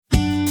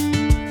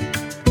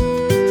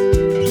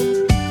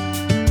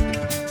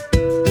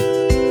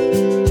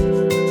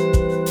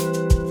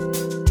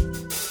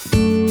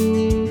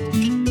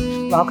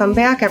Welcome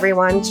back,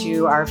 everyone,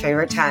 to our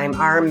favorite time,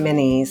 our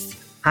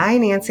minis. Hi,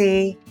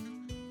 Nancy.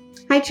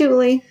 Hi,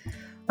 Julie.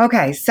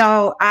 Okay,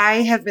 so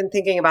I have been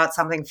thinking about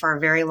something for a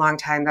very long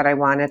time that I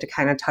wanted to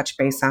kind of touch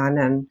base on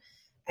and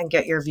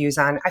get your views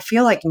on. I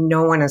feel like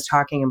no one is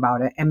talking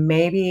about it, and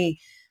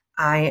maybe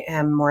I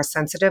am more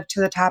sensitive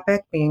to the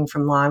topic being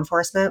from law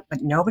enforcement, but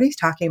nobody's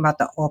talking about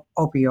the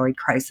opioid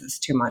crisis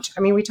too much. I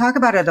mean, we talk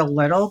about it a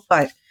little,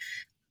 but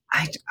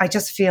I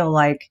just feel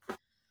like,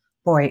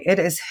 boy, it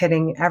is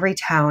hitting every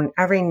town,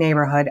 every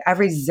neighborhood,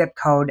 every zip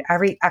code,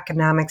 every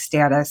economic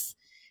status.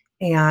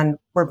 And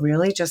we're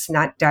really just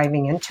not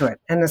diving into it.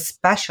 And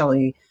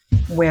especially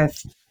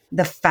with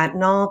the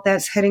fentanyl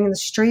that's hitting the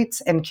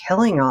streets and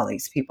killing all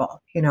these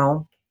people, you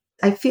know?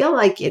 I feel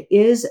like it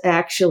is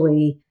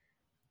actually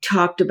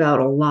talked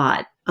about a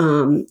lot.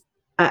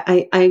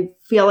 I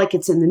feel like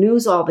it's in the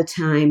news all the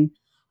time,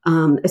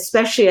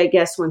 especially, I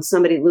guess, when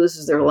somebody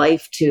loses their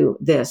life to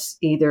this,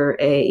 either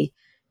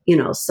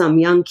some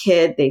young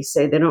kid, they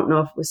say they don't know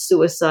if it was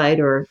suicide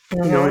or,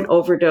 an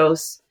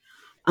overdose.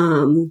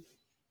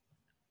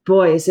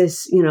 Boy, is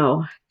this,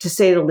 to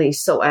say the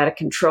least, so out of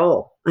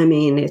control. I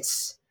mean,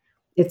 it's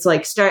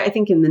like I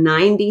think in the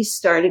 90s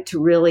started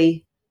to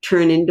really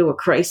turn into a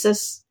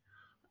crisis.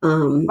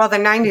 Well, the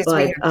 90s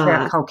we had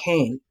crack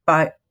cocaine,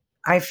 but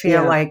I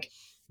feel like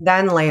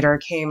then later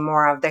came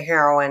more of the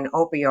heroin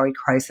opioid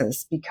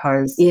crisis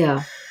because,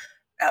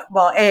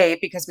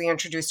 because we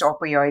introduced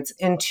opioids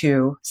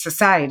into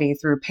society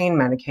through pain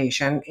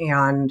medication.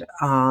 And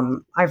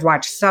I've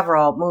watched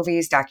several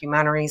movies,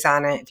 documentaries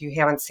on it. If you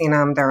haven't seen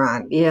them, they're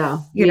on, too.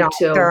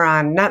 They're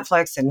on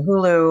Netflix and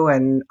Hulu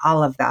and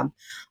all of them.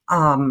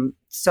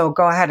 So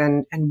go ahead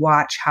and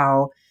watch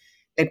how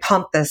they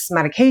pumped this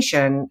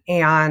medication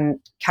and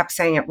kept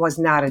saying it was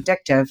not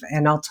addictive.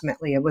 And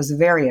ultimately it was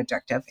very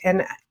addictive.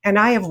 And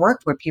I have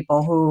worked with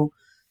people who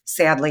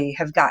sadly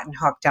have gotten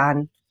hooked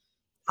on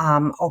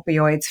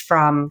opioids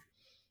from,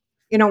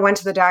 went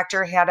to the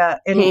doctor, had a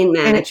pain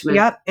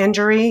management.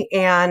 Injury,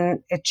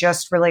 and it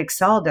just really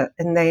excelled it.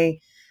 And they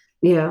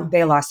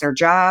lost their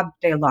job,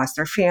 they lost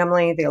their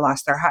family, they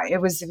lost their high.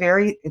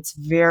 It's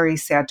very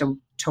sad to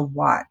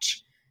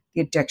watch the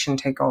addiction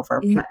take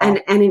over people.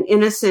 And an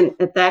innocent,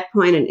 at that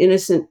point,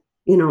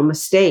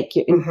 mistake.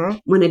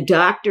 When a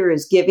doctor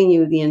is giving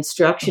you the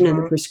instruction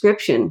and the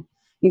prescription,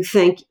 you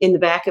think in the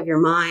back of your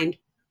mind,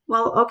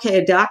 well, okay,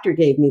 a doctor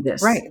gave me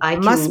this. Right.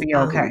 It must be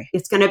okay.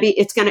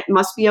 It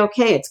must be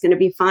okay. It's going to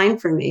be fine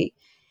for me.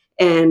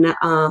 And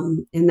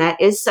that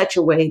is such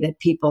a way that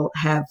people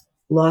have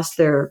lost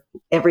their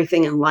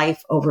everything in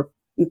life over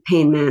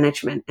pain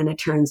management. And it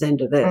turns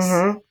into this.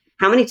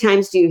 How many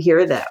times do you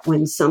hear that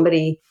when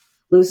somebody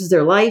loses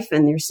their life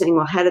and they're saying,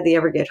 well, how did they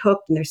ever get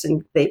hooked? And they're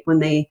saying when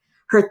they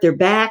hurt their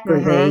back or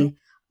they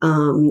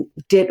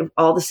did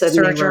all of a sudden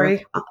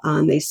surgery.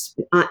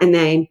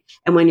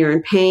 And when you're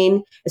in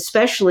pain,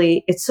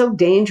 especially, it's so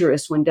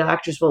dangerous when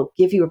doctors will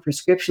give you a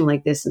prescription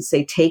like this and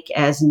say, take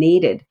as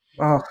needed.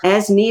 Oh.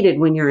 As needed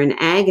when you're in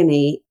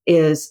agony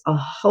is a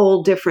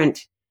whole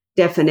different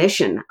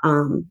definition.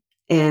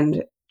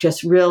 And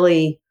just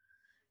really,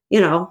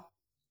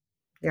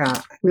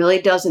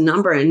 really does a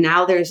number. And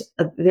now there's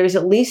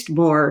at least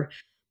more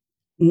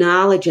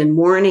knowledge and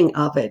warning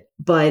of it,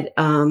 but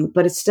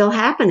it's still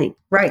happening.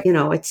 Right.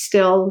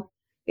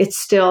 It's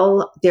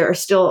still, there are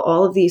still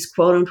all of these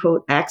quote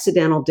unquote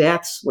accidental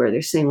deaths where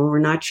they're saying, well, we're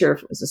not sure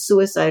if it was a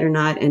suicide or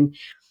not. And,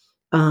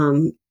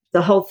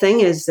 the whole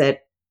thing is that,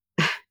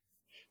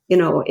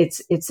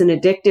 it's an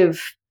addictive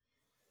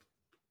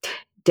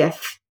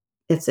death.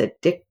 It's an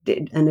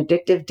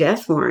addictive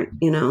death warrant,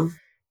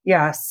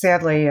 Yeah,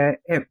 sadly,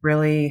 it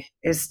really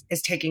is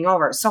taking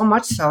over. So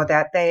much so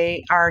that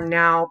they are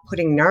now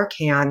putting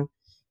Narcan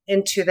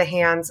into the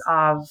hands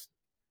of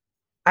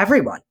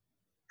everyone.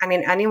 I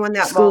mean, anyone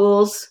that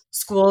schools,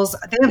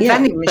 they have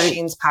vending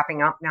machines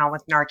popping up now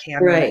with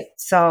Narcan. Right.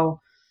 So,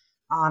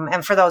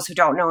 and for those who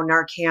don't know,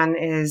 Narcan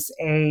is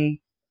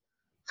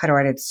how do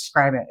I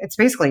describe it? It's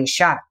basically a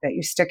shot that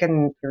you stick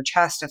in your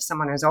chest if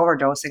someone is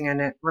overdosing,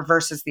 and it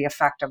reverses the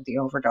effect of the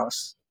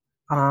overdose.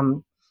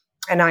 And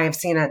I have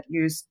seen it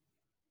used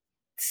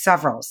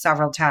several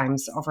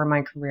times over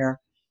my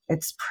career.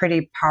 It's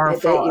pretty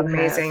powerful,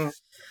 amazing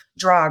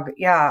drug.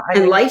 Yeah.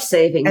 And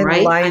life-saving,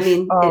 right?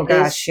 Life-saving.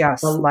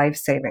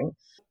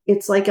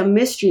 It's like a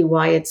mystery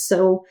why it's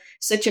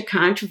such a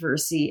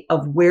controversy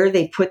of where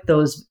they put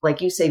those, like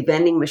you say,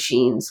 vending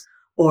machines,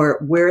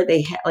 or where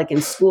they like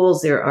in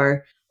schools, there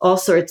are all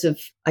sorts of,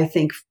 I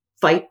think,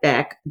 fight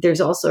back.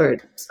 There's all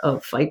sorts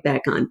of fight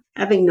back on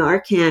having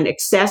Narcan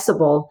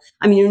accessible.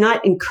 I mean, you're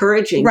not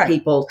encouraging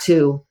people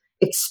to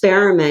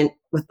experiment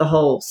with the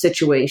whole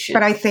situation.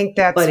 But I think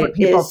that's what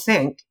people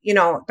think.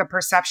 The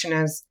perception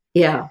is,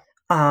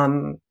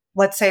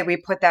 let's say we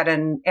put that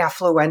in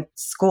affluent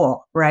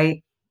school,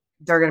 right?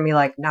 They're going to be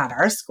like, not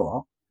our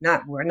school,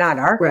 not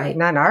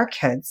our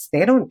kids.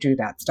 They don't do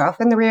that stuff.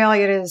 And the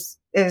reality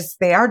is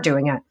they are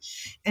doing it.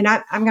 And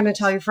I'm going to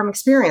tell you from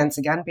experience,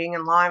 again, being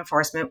in law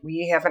enforcement,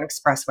 we have an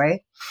expressway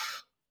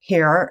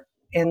here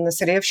in the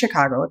city of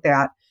Chicago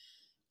that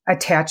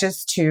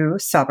attaches to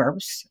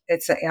suburbs.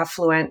 It's the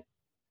affluent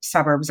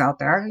suburbs out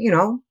there,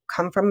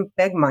 come from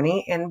big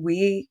money. And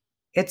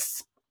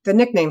it's the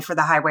nickname for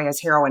the highway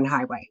is Heroin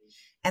Highway.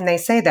 And they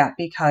say that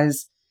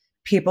because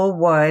people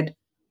would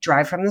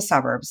drive from the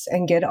suburbs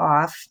and get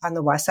off on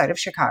the west side of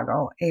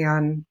Chicago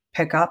and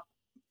pick up,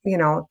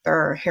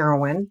 their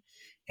heroin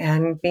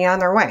and be on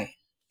their way.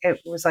 It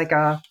was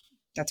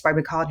that's why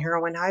we call it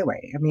Heroin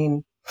Highway. I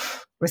mean,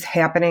 it was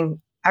happening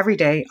every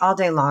day, all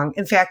day long.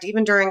 In fact,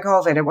 even during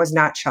COVID, it was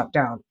not shut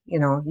down.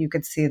 You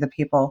could see the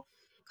people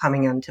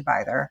coming in to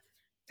buy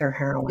their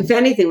heroin. If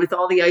anything, with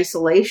all the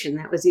isolation,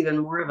 that was even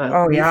more of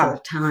a lethal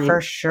time. For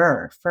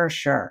sure. For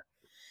sure.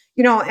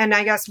 And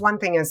I guess one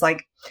thing is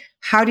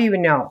how do you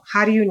know?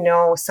 How do you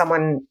know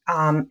someone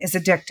is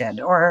addicted,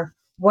 or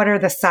what are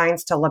the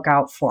signs to look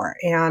out for?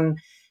 And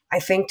I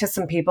think to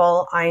some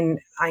people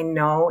I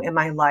know in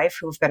my life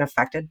who've been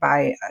affected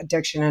by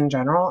addiction in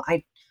general,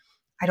 I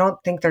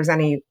don't think there's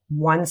any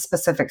one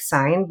specific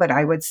sign, but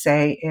I would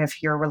say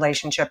if your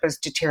relationship is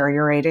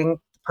deteriorating,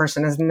 the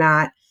person is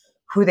not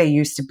who they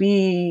used to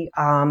be,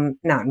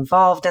 not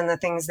involved in the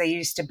things they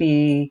used to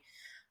be,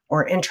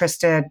 or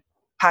interested,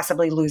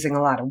 possibly losing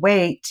a lot of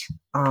weight.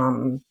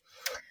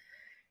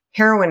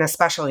 Heroin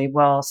especially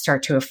will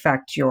start to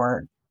affect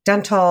your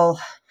dental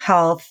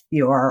health,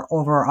 your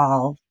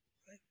overall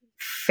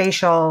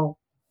facial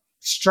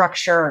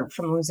structure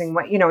from losing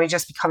weight. You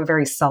just become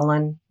very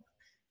sullen.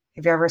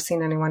 Have you ever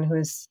seen anyone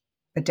who's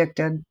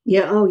addicted?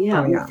 Yeah. Oh,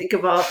 yeah. Yeah. Think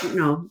about,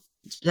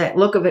 that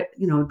look of it,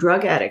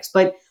 drug addicts.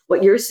 But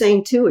what you're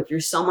saying too, if you're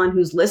someone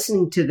who's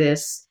listening to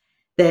this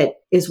that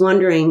is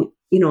wondering,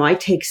 I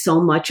take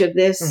so much of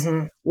this,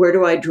 Mm-hmm. where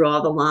do I draw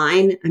the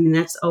line? I mean,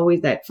 that's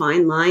always that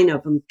fine line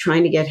of I'm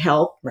trying to get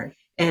help. Right.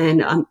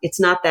 And it's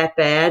not that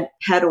bad.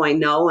 How do I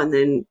know? And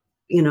then,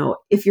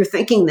 if you're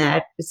thinking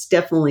that, it's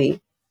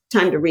definitely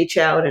time to reach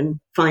out and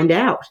find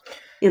out,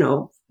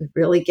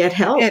 really get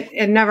help.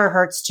 It never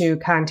hurts to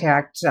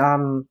contact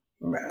some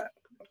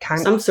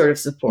sort of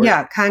support.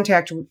 Yeah,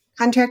 contact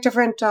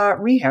different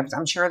rehabs.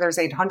 I'm sure there's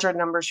 800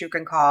 numbers you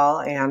can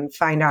call and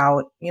find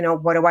out,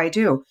 what do I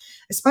do?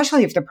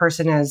 Especially if the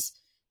person is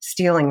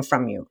stealing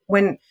from you.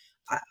 When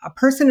a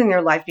person in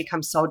your life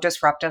becomes so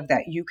disruptive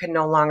that you can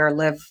no longer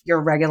live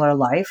your regular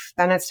life,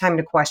 then it's time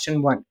to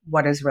question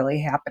what is really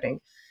happening.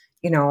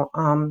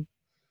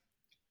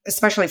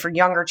 Especially for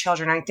younger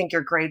children, I think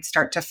your grades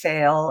start to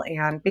fail.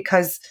 And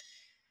because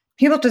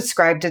people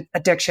described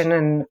addiction,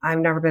 and I've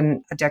never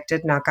been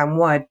addicted, knock on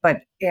wood,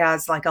 but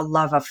as like a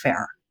love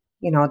affair.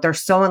 They're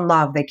so in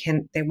love, they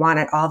want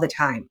it all the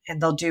time,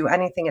 and they'll do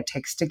anything it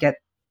takes to get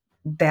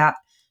that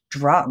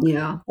drug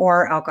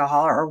or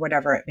alcohol or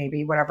whatever it may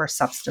be, whatever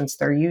substance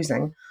they're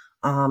using.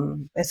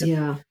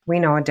 We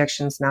know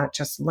addiction's not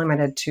just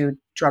limited to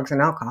drugs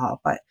and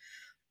alcohol, but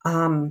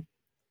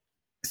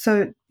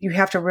so you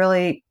have to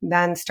really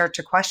then start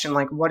to question,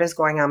 what is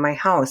going on in my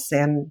house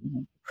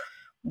and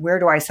where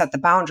do I set the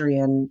boundary?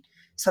 And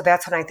so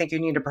that's when I think you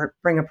need to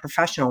bring a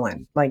professional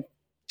in,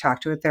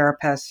 talk to a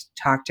therapist,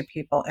 talk to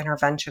people,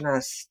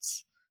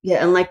 interventionists.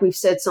 Yeah. And like we've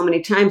said so many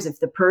times, if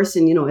the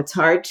person, it's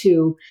hard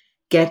to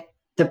get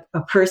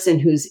a person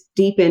who's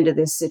deep into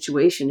this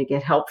situation to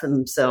get help for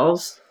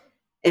themselves.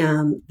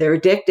 They're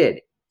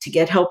addicted. To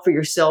get help for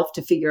yourself,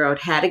 to figure out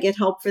how to get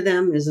help for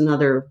them is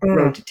another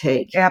road to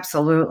take.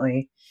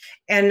 Absolutely.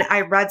 And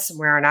I read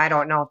somewhere, and I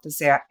don't know if this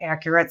is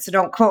accurate, so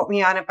don't quote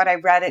me on it, but I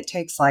read it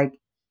takes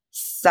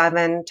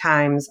 7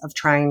 times of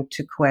trying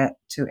to quit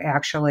to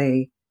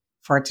actually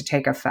for it to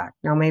take effect.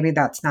 Now, maybe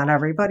that's not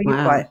everybody,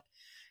 but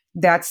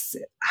that's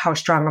how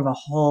strong of a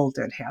hold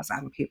it has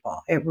on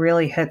people. It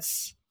really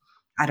hits,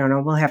 I don't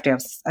know, we'll have to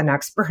have an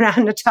expert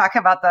on to talk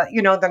about the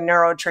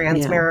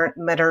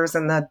neurotransmitters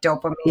and the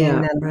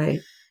dopamine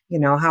and,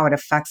 how it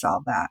affects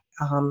all that.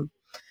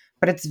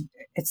 But it's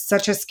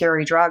such a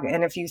scary drug.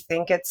 And if you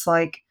think it's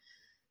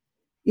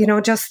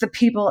just the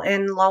people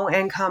in low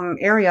income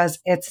areas,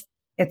 it's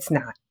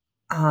not.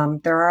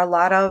 There are a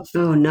lot of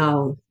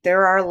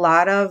there are a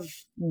lot of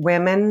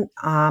women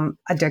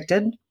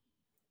addicted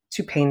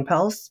to pain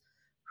pills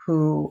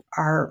who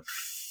are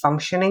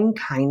functioning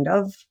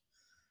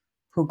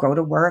who go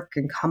to work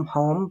and come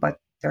home, but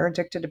they're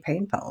addicted to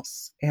pain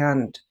pills.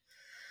 And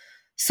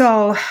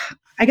so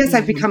I guess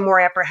I've become more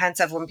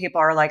apprehensive when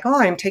people are like,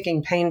 oh, I'm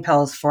taking pain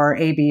pills for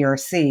A, B, or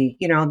C.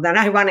 Then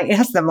I want to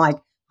ask them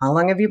how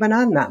long have you been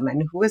on them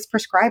and who is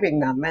prescribing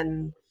them?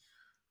 And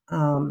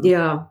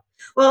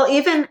well,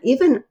 even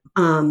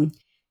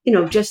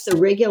just the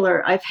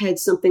regular, I've had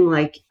something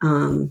like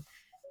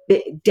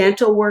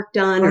dental work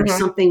done or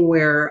something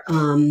where,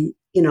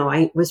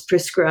 I was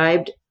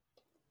prescribed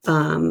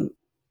hydrocodone.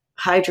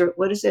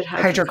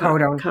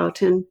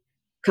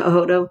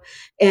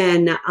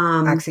 And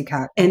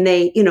Oxycontin. And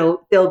they,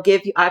 they'll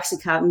give you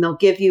Oxycontin. They'll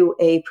give you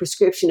a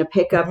prescription to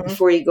pick up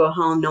before you go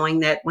home,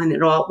 knowing that when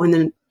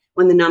the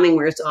numbing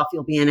wears off,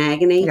 you'll be in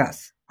agony.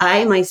 Yes.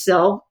 I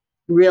myself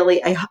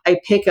really, I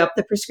pick up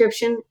the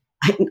prescription.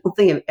 I don't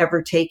think I've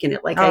ever taken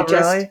it. I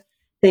just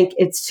think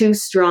it's too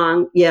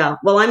strong. Yeah.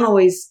 Well,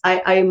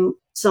 I'm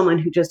someone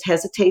who just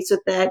hesitates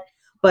with that.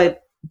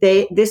 but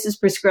this is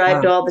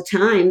prescribed all the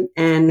time.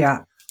 And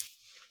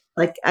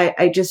like,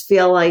 I just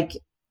feel like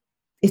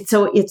it's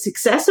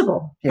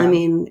accessible. I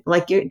mean,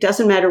 like, it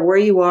doesn't matter where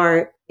you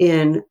are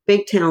in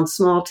big town,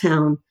 small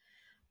town,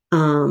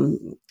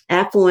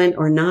 affluent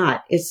or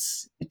not,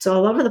 it's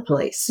all over the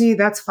place. See,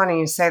 that's funny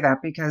you say that,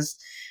 because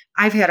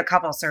I've had a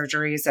couple of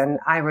surgeries and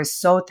I was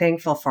so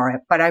thankful for it.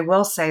 But I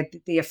will say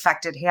that the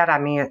effect it had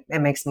on me, it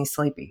makes me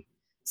sleepy.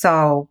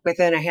 So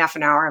within a half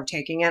an hour of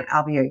taking it,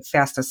 I'll be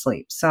fast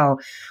asleep. So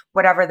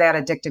whatever that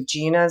addictive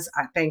gene is,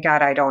 thank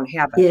God I don't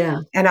have it.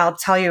 Yeah. And I'll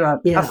tell you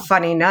a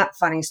funny, not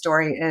funny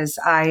story is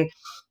I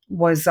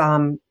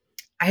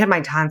had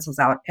my tonsils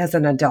out as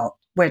an adult,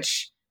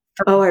 which...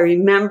 I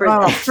remember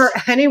that. For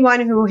anyone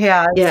who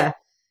has... Yeah.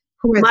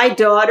 My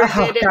daughter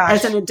did it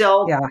as an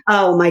adult. Yeah.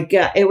 Oh my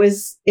God. It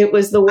was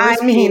the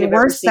worst pain I've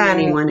ever seen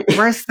anyone.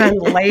 Worse than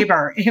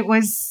labor. It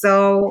was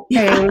so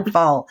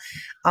painful.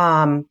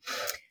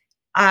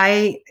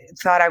 I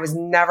thought I was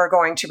never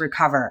going to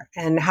recover.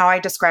 And how I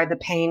describe the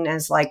pain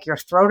is like your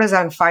throat is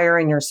on fire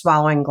and you're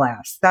swallowing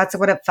glass. That's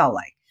what it felt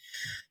like.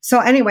 So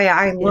anyway,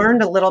 I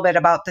learned a little bit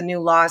about the new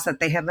laws that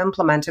they have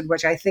implemented,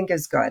 which I think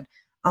is good.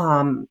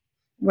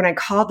 When I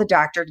called the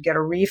doctor to get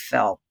a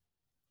refill,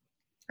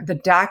 the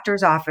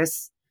doctor's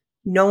office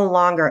no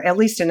longer, at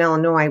least in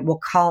Illinois, will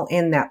call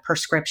in that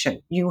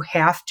prescription. You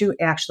have to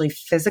actually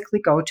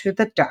physically go to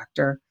the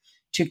doctor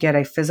to get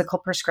a physical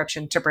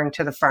prescription to bring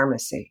to the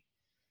pharmacy.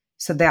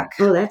 So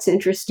that's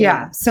interesting.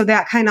 Yeah. So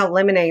that kind of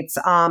eliminates,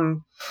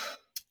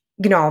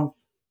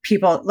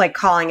 people like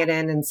calling it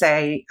in and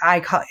say,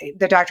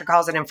 the doctor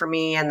calls it in for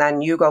me and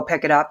then you go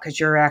pick it up because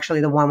you're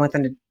actually the one with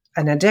an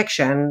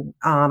addiction.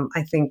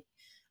 I think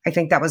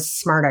that was a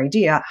smart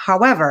idea.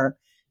 However,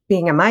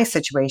 being in my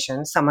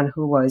situation, someone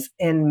who was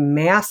in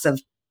massive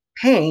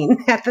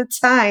pain at the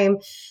time,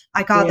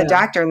 I called the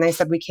doctor and they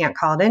said, we can't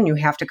call it in. You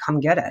have to come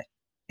get it.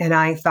 And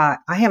I thought,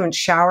 I haven't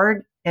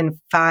showered in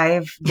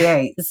 5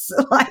 days.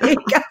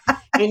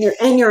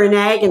 And you're in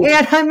agony.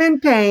 And I'm in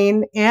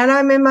pain and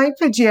I'm in my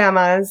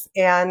pajamas.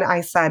 And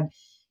I said,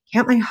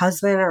 can't my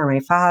husband or my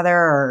father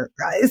or,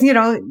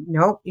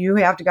 nope, you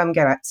have to come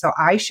get it. So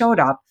I showed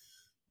up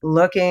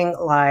looking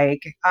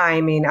like,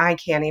 I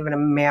can't even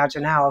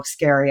imagine how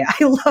scary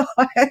I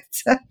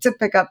looked to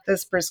pick up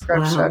this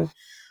prescription.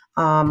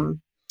 Wow.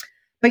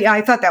 But yeah,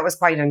 I thought that was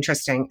quite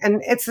interesting.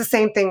 And it's the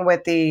same thing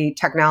with the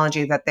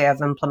technology that they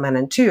have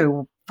implemented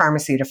too,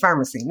 pharmacy to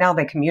pharmacy. Now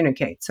they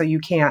communicate. So you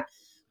can't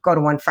go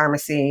to one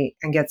pharmacy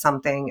and get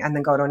something and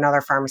then go to another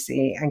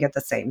pharmacy and get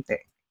the same thing,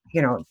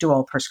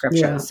 dual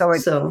prescription. Yeah, so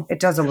it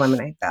does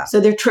eliminate that.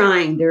 So they're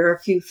trying. There are a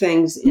few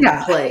things in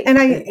play. And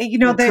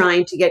they're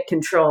trying to get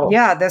control.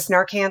 Yeah, this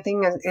Narcan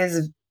thing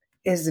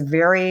is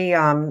very,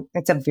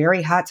 it's a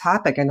very hot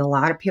topic and a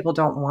lot of people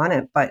don't want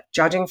it. But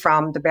judging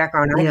from the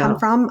background I come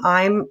from,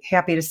 I'm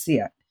happy to see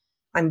it.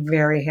 I'm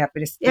very happy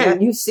to see it. Yeah,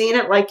 and you've seen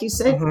it, like you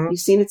said, you've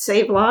seen it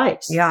save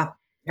lives. Yeah.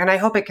 And I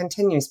hope it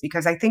continues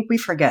because I think we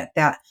forget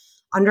that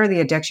under the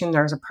addiction,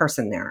 there's a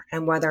person there.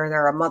 And whether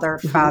they're a mother,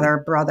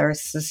 father, brother,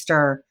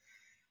 sister,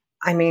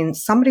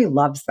 somebody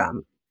loves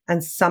them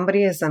and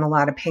somebody is in a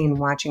lot of pain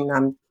watching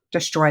them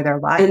destroy their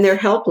life. And they're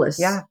helpless.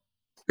 Yeah.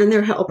 And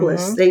they're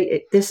helpless.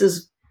 This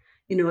is,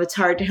 it's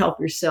hard to help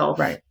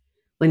yourself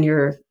when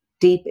you're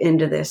deep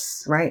into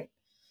this. Right.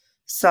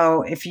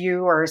 So if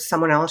you or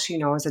someone else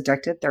is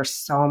addicted, there's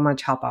so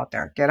much help out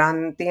there. Get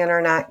on the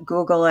internet,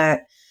 Google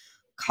it,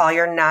 call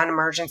your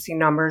non-emergency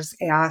numbers,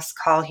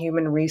 call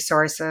human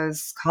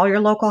resources, call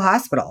your local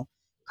hospital,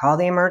 call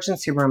the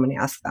emergency room and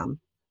ask them.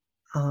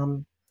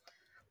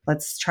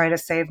 Let's try to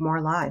save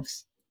more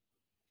lives.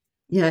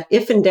 Yeah.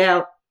 If in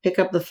doubt, pick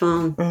up the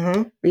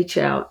phone, reach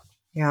out.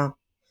 Yeah.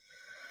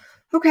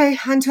 Okay.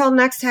 Until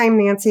next time,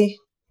 Nancy.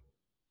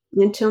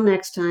 Until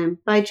next time.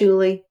 Bye,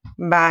 Julie.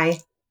 Bye.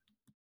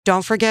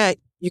 Don't forget,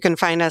 you can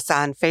find us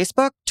on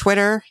Facebook,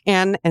 Twitter,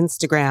 and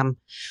Instagram.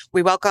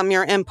 We welcome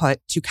your input.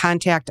 To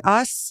contact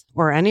us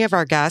or any of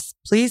our guests,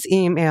 please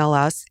email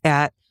us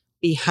at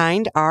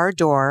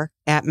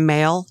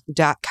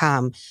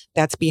behindourdoor@mail.com.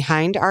 That's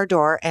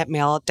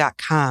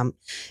behindourdoor@mail.com.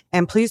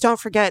 And please don't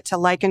forget to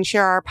like and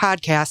share our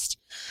podcast.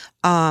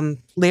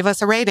 Leave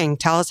us a rating.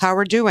 Tell us how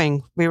we're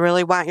doing. We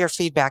really want your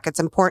feedback. It's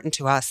important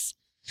to us.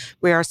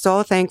 We are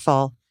so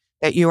thankful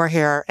that you are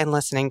here and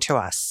listening to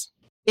us.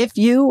 If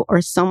you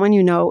or someone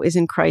you know is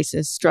in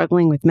crisis,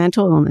 struggling with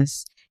mental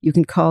illness, you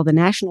can call the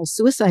National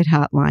Suicide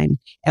Hotline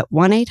at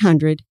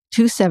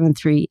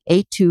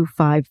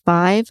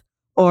 1-800-273-8255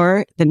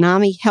 or the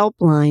NAMI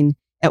helpline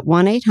at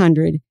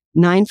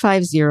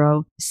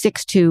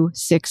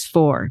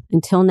 1-800-950-6264.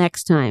 Until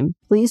next time,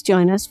 please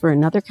join us for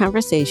another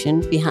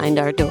conversation behind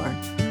our door.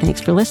 Thanks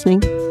for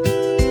listening.